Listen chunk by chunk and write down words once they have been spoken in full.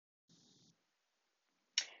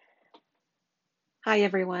Hi,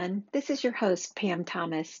 everyone. This is your host, Pam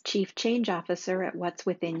Thomas, Chief Change Officer at What's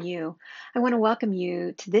Within You. I want to welcome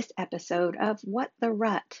you to this episode of What the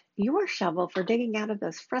Rut, your shovel for digging out of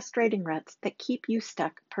those frustrating ruts that keep you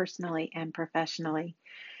stuck personally and professionally.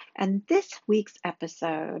 And this week's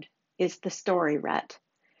episode is the story rut.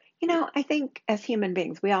 I think as human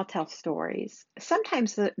beings, we all tell stories.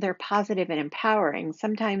 Sometimes they're positive and empowering.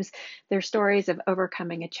 Sometimes they're stories of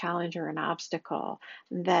overcoming a challenge or an obstacle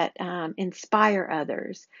that inspire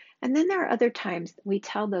others. And then there are other times we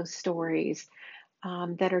tell those stories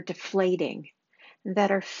that are deflating,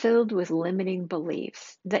 that are filled with limiting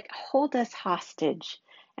beliefs, that hold us hostage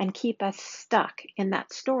and keep us stuck in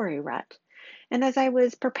that story rut. And as I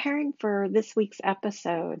was preparing for this week's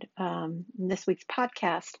episode, this week's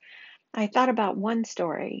podcast, I thought about one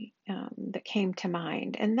story that came to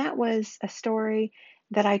mind, and that was a story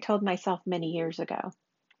that I told myself many years ago.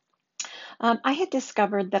 I had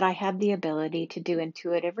discovered that I had the ability to do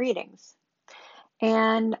intuitive readings,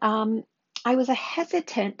 and I was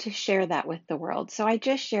hesitant to share that with the world, so I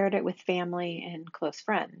just shared it with family and close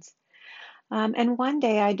friends. And one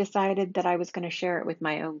day I decided that I was going to share it with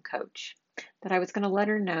my own coach, that I was going to let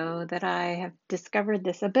her know that I have discovered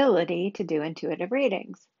this ability to do intuitive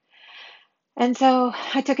readings. And so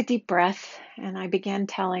I took a deep breath and I began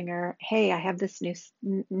telling her, "Hey, I have this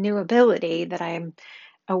new ability that I'm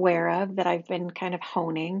aware of, that I've been kind of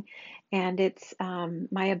honing, and it's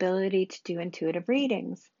my ability to do intuitive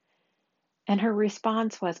readings." And her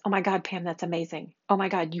response was, "Oh my God, Pam, that's amazing. Oh my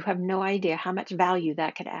God, you have no idea how much value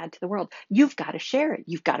that could add to the world. You've got to share it.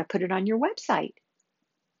 You've got to put it on your website.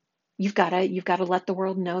 You've got to let the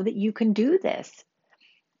world know that you can do this."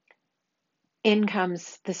 In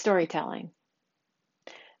comes the storytelling.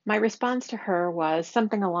 My response to her was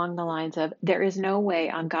something along the lines of, "There is no way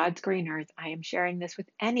on God's green earth I am sharing this with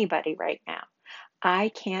anybody right now. I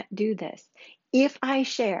can't do this. If I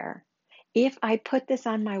share, if I put this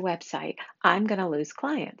on my website, I'm going to lose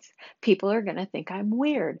clients. People are going to think I'm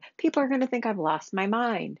weird. People are going to think I've lost my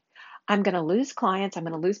mind. I'm going to lose clients. I'm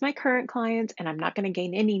going to lose my current clients, and I'm not going to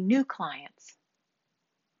gain any new clients."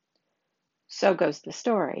 So goes the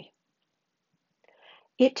story.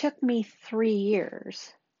 It took me 3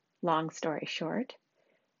 years, long story short.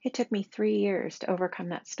 It took me 3 years to overcome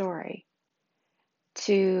that story,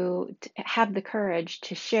 to have the courage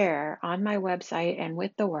to share on my website and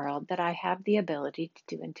with the world that I have the ability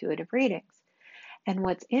to do intuitive readings. And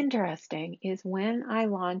what's interesting is when I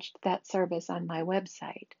launched that service on my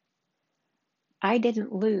website, I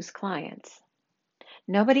didn't lose clients.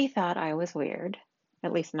 Nobody thought I was weird,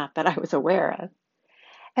 at least not that I was aware of.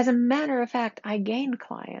 As a matter of fact, I gained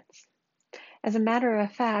clients. As a matter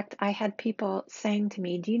of fact, I had people saying to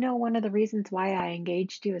me, "Do you know one of the reasons why I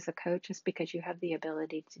engaged you as a coach is because you have the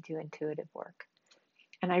ability to do intuitive work?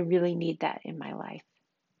 And I really need that in my life."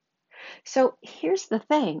 So here's the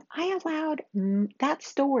thing. I allowed that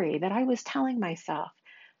story that I was telling myself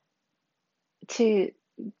to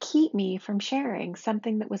keep me from sharing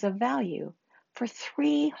something that was of value for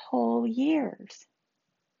 3 whole years.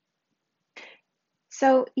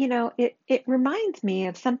 So, it reminds me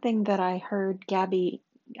of something that I heard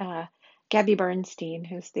uh, Gabby Bernstein,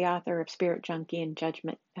 who's the author of Spirit Junkie and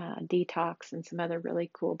Judgment Detox and some other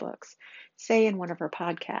really cool books, say in one of her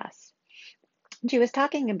podcasts. She was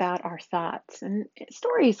talking about our thoughts, and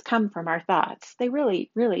stories come from our thoughts. They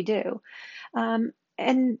really, really do.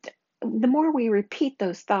 And the more we repeat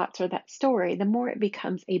those thoughts or that story, the more it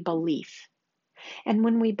becomes a belief. And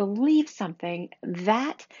when we believe something,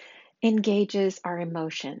 that engages our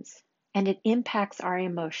emotions and it impacts our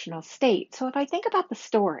emotional state. So if I think about the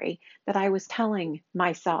story that I was telling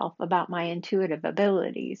myself about my intuitive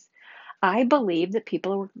abilities, I believed that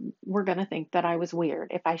people were going to think that I was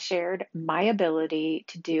weird if I shared my ability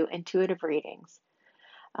to do intuitive readings.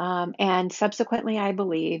 And subsequently, I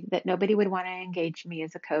believed that nobody would want to engage me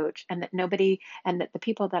as a coach, and that the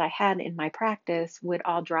people that I had in my practice would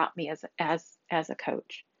all drop me as a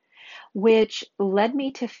coach, which led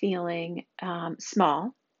me to feeling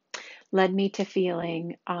small, led me to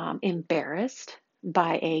feeling embarrassed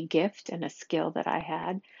by a gift and a skill that I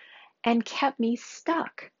had, and kept me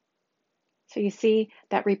stuck. So you see,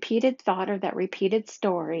 that repeated thought or that repeated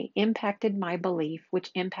story impacted my belief,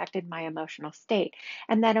 which impacted my emotional state.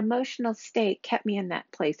 And that emotional state kept me in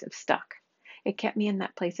that place of stuck. It kept me in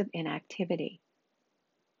that place of inactivity.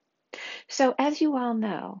 So as you all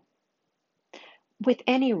know, with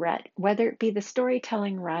any rut, whether it be the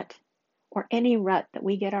storytelling rut or any rut that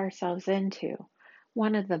we get ourselves into,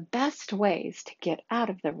 one of the best ways to get out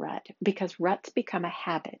of the rut, because ruts become a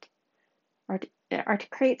habit, are to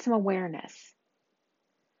create some awareness.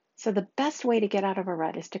 So the best way to get out of a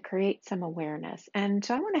rut is to create some awareness. And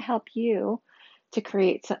so I want to help you to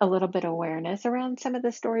create a little bit of awareness around some of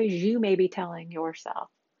the stories you may be telling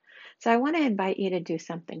yourself. So I want to invite you to do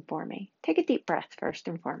something for me. Take a deep breath first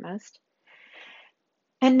and foremost.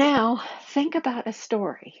 And now think about a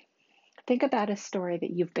story. Think about a story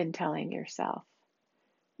that you've been telling yourself.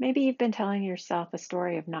 Maybe you've been telling yourself a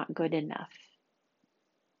story of not good enough.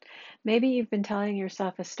 Maybe you've been telling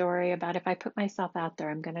yourself a story about if I put myself out there,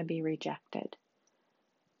 I'm going to be rejected.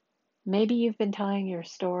 Maybe you've been telling your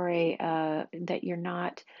story that you're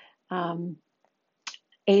not um,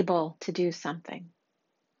 able to do something.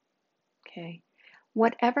 Okay.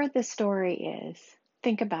 Whatever the story is,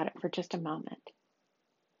 think about it for just a moment.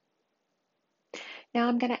 Now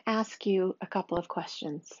I'm going to ask you a couple of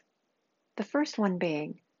questions. The first one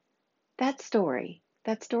being, that story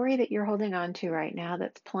that you're holding on to right now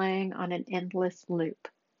that's playing on an endless loop,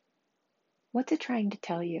 what's it trying to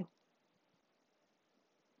tell you?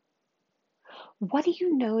 What do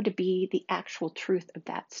you know to be the actual truth of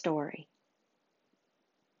that story?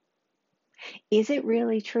 Is it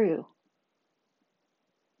really true?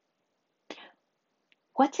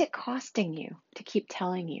 What's it costing you to keep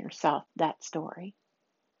telling yourself that story?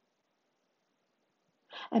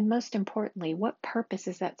 And most importantly, what purpose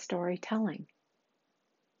is that story telling?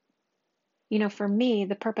 You know, for me,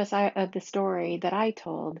 the purpose of the story that I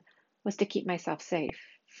told was to keep myself safe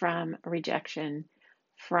from rejection,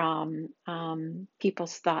 from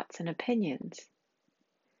people's thoughts and opinions,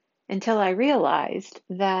 until I realized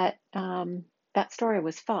that that story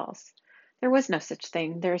was false. There was no such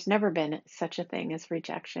thing. There's never been such a thing as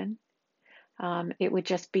rejection. It would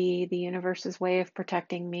just be the universe's way of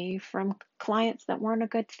protecting me from clients that weren't a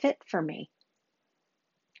good fit for me,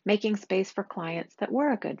 making space for clients that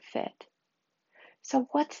were a good fit. So,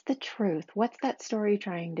 what's the truth? What's that story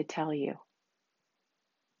trying to tell you?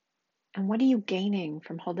 And what are you gaining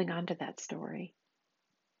from holding on to that story?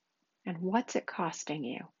 And what's it costing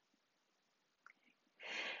you?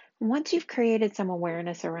 Once you've created some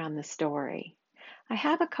awareness around the story, I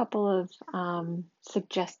have a couple of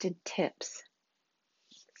suggested tips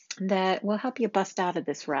that will help you bust out of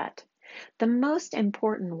this rut. The most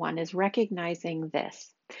important one is recognizing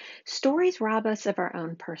this. Stories rob us of our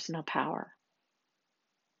own personal power.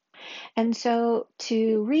 And so,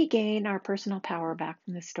 to regain our personal power back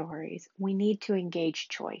from the stories, we need to engage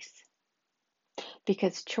choice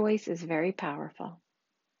because choice is very powerful.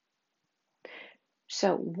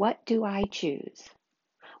 So, what do I choose?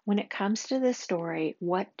 When it comes to this story,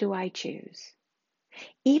 what do I choose?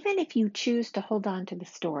 Even if you choose to hold on to the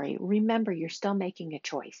story, remember you're still making a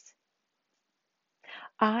choice.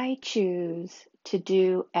 I choose to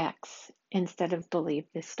do X instead of believe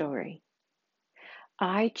this story.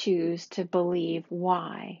 I choose to believe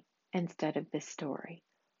Y instead of this story.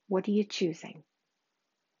 What are you choosing?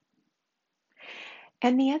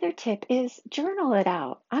 And the other tip is journal it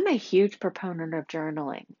out. I'm a huge proponent of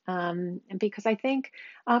journaling because I think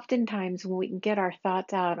oftentimes when we can get our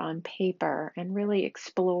thoughts out on paper and really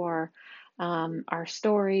explore our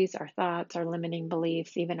stories, our thoughts, our limiting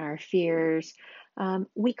beliefs, even our fears,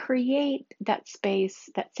 we create that space,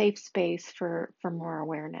 that safe space for more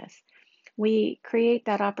awareness. We create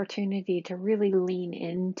that opportunity to really lean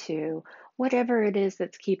into whatever it is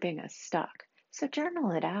that's keeping us stuck. So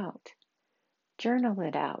journal it out. Journal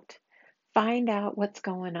it out. Find out what's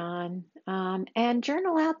going on and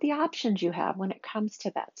journal out the options you have when it comes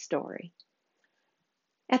to that story.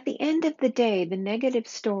 At the end of the day, the negative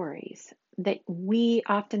stories that we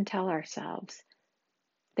often tell ourselves,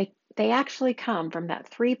 they actually come from that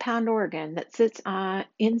 3-pound organ that sits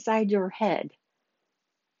inside your head.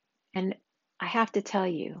 And I have to tell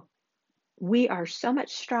you, we are so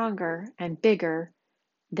much stronger and bigger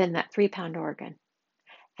than that 3-pound organ.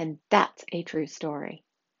 And that's a true story.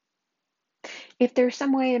 If there's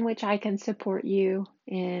some way in which I can support you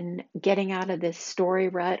in getting out of this story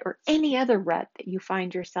rut or any other rut that you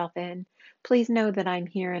find yourself in, please know that I'm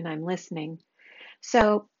here and I'm listening.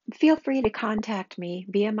 So feel free to contact me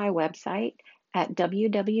via my website at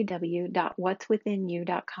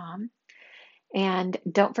www.whatswithinyou.com. And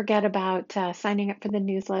don't forget about signing up for the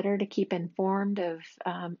newsletter to keep informed of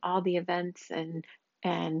all the events and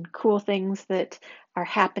cool things that are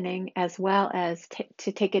happening, as well as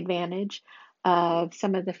to take advantage of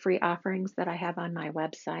some of the free offerings that I have on my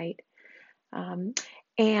website.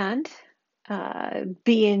 And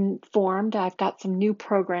be informed. I've got some new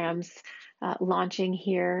programs launching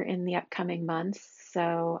here in the upcoming months.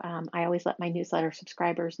 So I always let my newsletter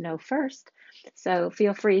subscribers know first. So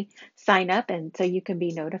feel free, sign up, and so you can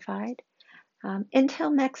be notified.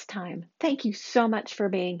 Until next time, thank you so much for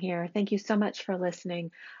being here. Thank you so much for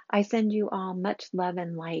listening. I send you all much love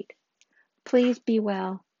and light. Please be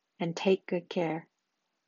well and take good care.